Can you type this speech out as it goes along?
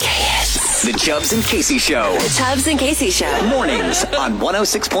The Chubbs and Kacy Show. The Chubbs and Kacy Show. Mornings on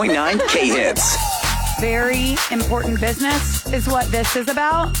 106.9 K-Hits. Very important business is what this is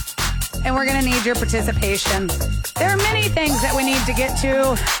about, and we're going to need your participation. There are many things that we need to get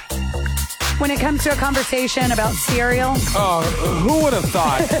to when it comes to a conversation about cereal. Oh, who would have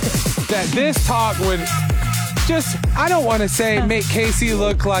thought that this talk would just, I don't want to say make Kacy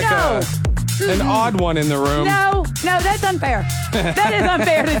look like an odd one in the room. No, that's unfair. That is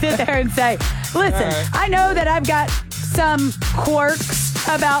unfair to sit there and say, listen, right. I know that I've got some quirks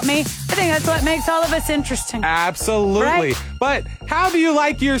about me. I think that's what makes all of us interesting. Absolutely. Right? But how do you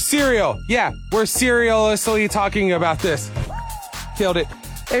like your cereal? Yeah, we're serialously talking about this. Killed it.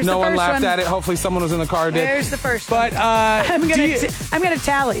 There's no the one first laughed one. at it. Hopefully someone was in the car did. There's the first one. But I'm gonna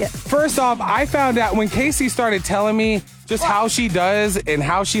tally it. First off, I found out when Kacy started telling me just how she does and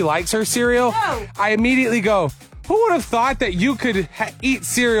how she likes her cereal, I immediately go, who would have thought that you could eat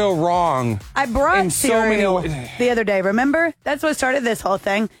cereal wrong? I brought in cereal so many the other day. Remember? That's what started this whole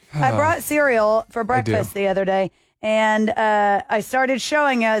thing. I brought cereal for breakfast the other day, and I started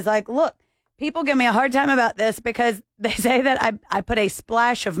showing. I was like, look, people give me a hard time about this because they say that I put a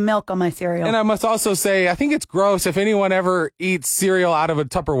splash of milk on my cereal. And I must also say, I think it's gross if anyone ever eats cereal out of a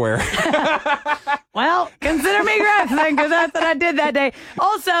Tupperware. Well, consider me gross then, because that's what I did that day.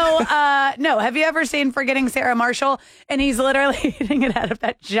 Also, no, have you ever seen Forgetting Sarah Marshall? And he's literally eating it out of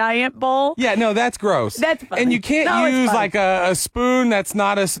that giant bowl. Yeah, no, that's gross. That's funny. And you can't It's use funny. like a spoon that's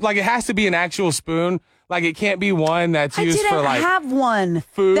not like it has to be an actual spoon. Like it can't be one that's used I didn't for like have one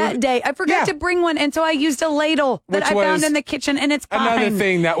food. that day. I forgot to bring one, and so I used a ladle that Which I found was in the kitchen, and it's fine. another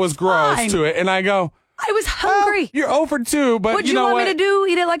thing that was gross Fine. to it. And I go, I was hungry. you're over 2, but What you you know want what? me to do?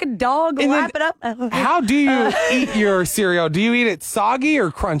 Eat it like a dog, And lap it then up? How do you eat your cereal? Do you eat it soggy or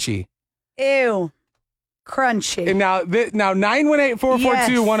crunchy? Ew. Crunchy. And now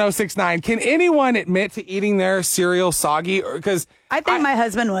 918-442-1069. Can anyone admit to eating their cereal soggy? Because I think my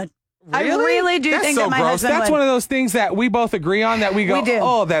husband would. I Really? really do That's think so that my gross. husband That's would. one of those things that we both agree on that we go, We do.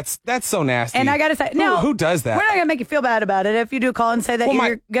 oh, that's so nasty. And I got to say, now, who does that? We're not going to make you feel bad about it if you do call and say that Well,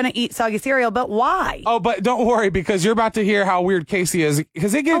 you're going to eat soggy cereal, but why? Oh, but don't worry because you're about to hear how weird Kacy is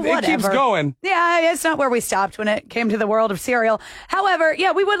because it keeps Whatever. going. Yeah, it's not where we stopped when it came to the world of cereal. However,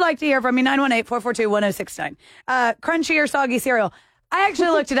 yeah, we would like to hear from you, 918-442-1069. Crunchy or soggy cereal? I actually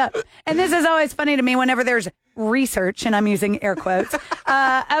looked it up, and this is always funny to me whenever there's research, and I'm using air quotes,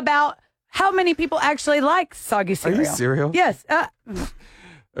 about how many people actually like soggy cereal. Are you cereal? Yes.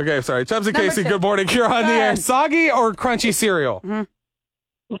 Okay, sorry. Chubbs and Number Kacy, 2. good morning. You're on the air. ahead. Soggy or crunchy cereal? Mm-hmm.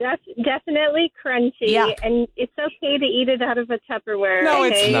 That's definitely crunchy, Yeah. and it's okay to eat it out of a Tupperware. No,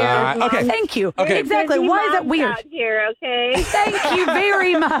 okay? it's not. There's Okay. Thank you. Okay. Exactly. busy Why is that moms weird? out here, okay? Thank you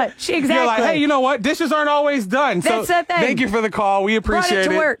very much. Exactly. You're like, hey, you know what? Dishes aren't always done. That's so the thing. thank you for the call. We Brought it appreciate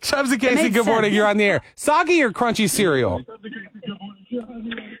to it. work. Chubbs and It Kacy, makes good morning. sense. You're on the air. Soggy or crunchy cereal?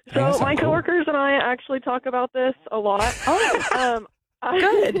 So my coworkers and I actually talk about this a lot. Oh,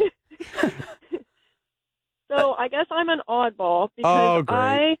 good. So I guess I'm an oddball Oh, because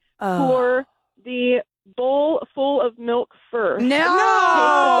great. I pour the bowl full of milk first. No.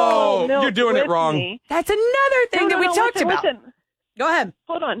 No! Milk You're doing it with wrong. me. That's another thing that we talked listen, about. Listen. Go ahead.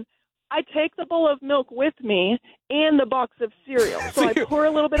 Hold on. I take the bowl of milk with me and the box of cereal. So I pour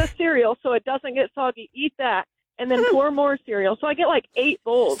a little bit of cereal so it doesn't get soggy. Eat that. And then pour more cereal. So I get like 8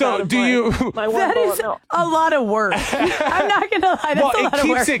 bowls So out of do you- my one That bowl is of milk. a lot of work. I'm not going to lie. That's Well, a it lot of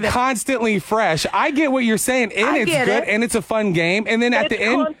work. keeps it constantly fresh. I get what you're saying, and I it's get good, it. and it's a fun game. And then at It's the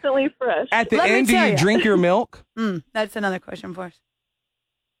end, constantly fresh. at the Let me end, do tell you ya. drink your milk? That's another question for us.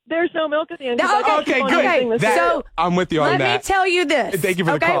 There's no milk at the end. 'cause No, I just okay, keep on good. using the That- cereal. I'm with you on Let that. me tell you this. Thank you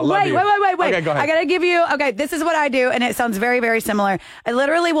for the okay? call. Love Wait, you. wait. Okay, go ahead. I got to give you, okay, this is what I do, and it sounds very, very similar. I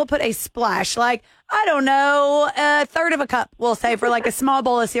literally will put a splash, like, I don't know, a third of a cup, we'll say, for like a small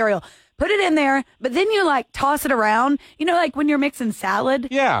bowl of cereal. Put it in there, but then you like toss it around. You know, like when you're mixing salad?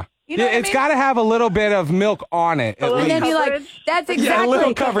 Yeah. You know what I It's mean? got to have a little bit of milk on it. At little And least. then you like, Coverage? that's Yeah, a exactly.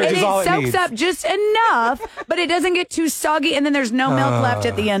 little coverage and is all it soaks needs. up just enough, but it doesn't get too soggy, and then there's no milk left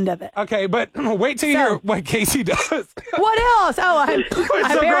at the end of it. Okay, but wait till you hear what Kacy does. What else? Oh, I'm, It's so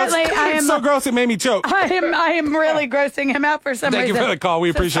apparently gross. I am. It's so gross it made me choke. I am really grossing him out for some Thank you reason. for the call. We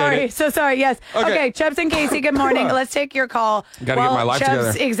appreciate it. So sorry. Yes. Okay. Okay. Chubbs and Kacy. Good morning. Let's take your call. Gotta get my life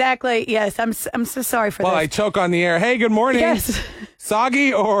Chubbs, together. Exactly. Yes. I'm so sorry for Well, I this. choke on the air. Hey, good morning. Yes.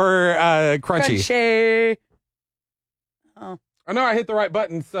 Soggy or crunchy? Crunchy. Oh. I know I hit the right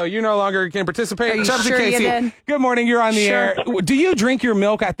button, so you no longer can participate. Are you Chubbs and sure you Kacy, did? good morning. You're on the Sure. air. Do you drink your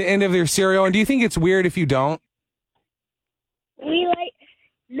milk at the end of your cereal, and do you think it's weird if you don't?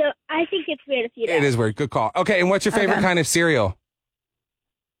 No, I think it's weird if you don't. It is weird. Good call. Okay, and what's your favorite Okay. kind of cereal?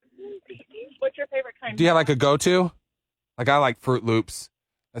 What's your favorite kind? Do you have like a go-to? Like I like Fruit Loops.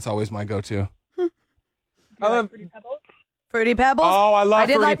 That's always my go-to. I love Fruity Pebbles? Fruity Pebbles? Oh, I love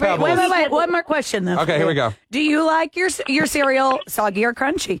Fruity Pebbles. Wait. One more question, though. Okay, here we go. Do you like your cereal soggy or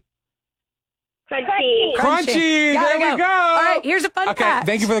crunchy? Crunchy. Crunchy. Gotta There we go. All right, here's a fun Okay, fact.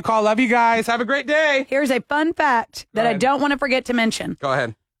 thank you for the call. Love you guys. Have a great day. Here's a fun fact that I ahead. don't want to forget to mention. Go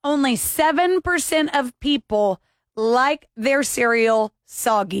ahead. Only 7% of people like their cereal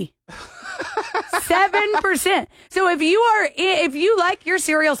soggy. 7%. So if you like your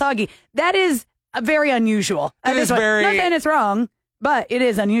cereal soggy, that is very unusual. It is very- Not saying it's wrong, but it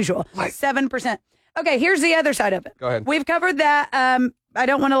is unusual. Like- 7%. Okay, here's the other side of it. Go ahead. We've covered that. I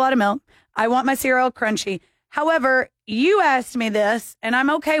don't want a lot of milk. I want my cereal crunchy. However, you asked me this, and I'm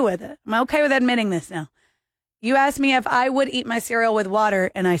okay with it. I'm okay with admitting this now. You asked me if I would eat my cereal with water,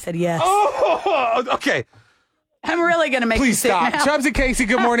 and I said yes. Oh, okay. I'm really going to make you Please sick stop. now. Chubbs and Kacy,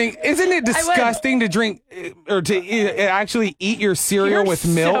 good morning. Isn't it disgusting to drink or to actually eat your cereal You're with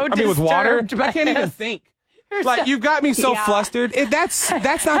milk? so With water? disturbed by I can't even this. think. Like, you've got me so flustered. That's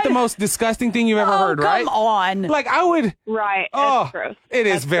not the most disgusting thing you've ever heard, right? Come on. Like, I would. Right. Oh, That's gross. it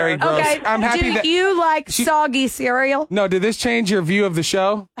is very gross. Okay. I'm happy do that. you like soggy cereal? No, did this change your view of the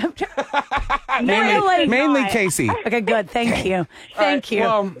show? Really Mainly not. Kacy. Okay, good. Thank you. Thank you.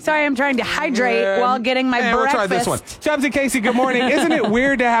 well, Sorry, I'm trying to hydrate while getting my We'll breakfast. try this one. Chubbs and Kacy, good morning. Isn't it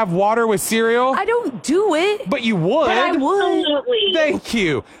weird to have water with cereal? I don't do it, But you would. but I would. Absolutely. Thank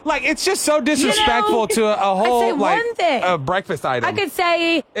you. Like, it's just so disrespectful to a whole, say like, one thing. a breakfast item. I could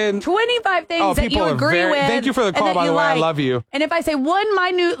say And- 25 things that people you are agree very- with. Thank you for the and call, that by the you way. I like. love you. And if I say one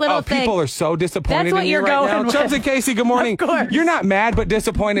minute little Oh, thing, people are so disappointed That's what in you you're right now. going with. Chubbs and Kacy, good morning. Of course. You're not mad, but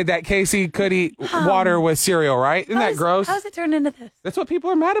disappointed that Kacy could eat water with cereal, right? Isn't that gross? How's it turned into this? That's what people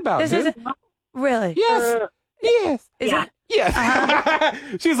are mad about, This dude. isn't really. Yes. Yes. Is it? Yes.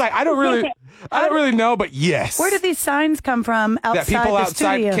 She's like, I don't really know, but yes. Where did these signs come from outside that people the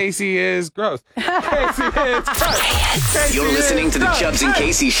outside studio? Kacy is gross. Kacy is gross. Kacy You're listening is to the gross. Chubbs and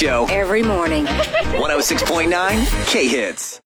Kacy Show. Every morning. 106.9 K-Hits.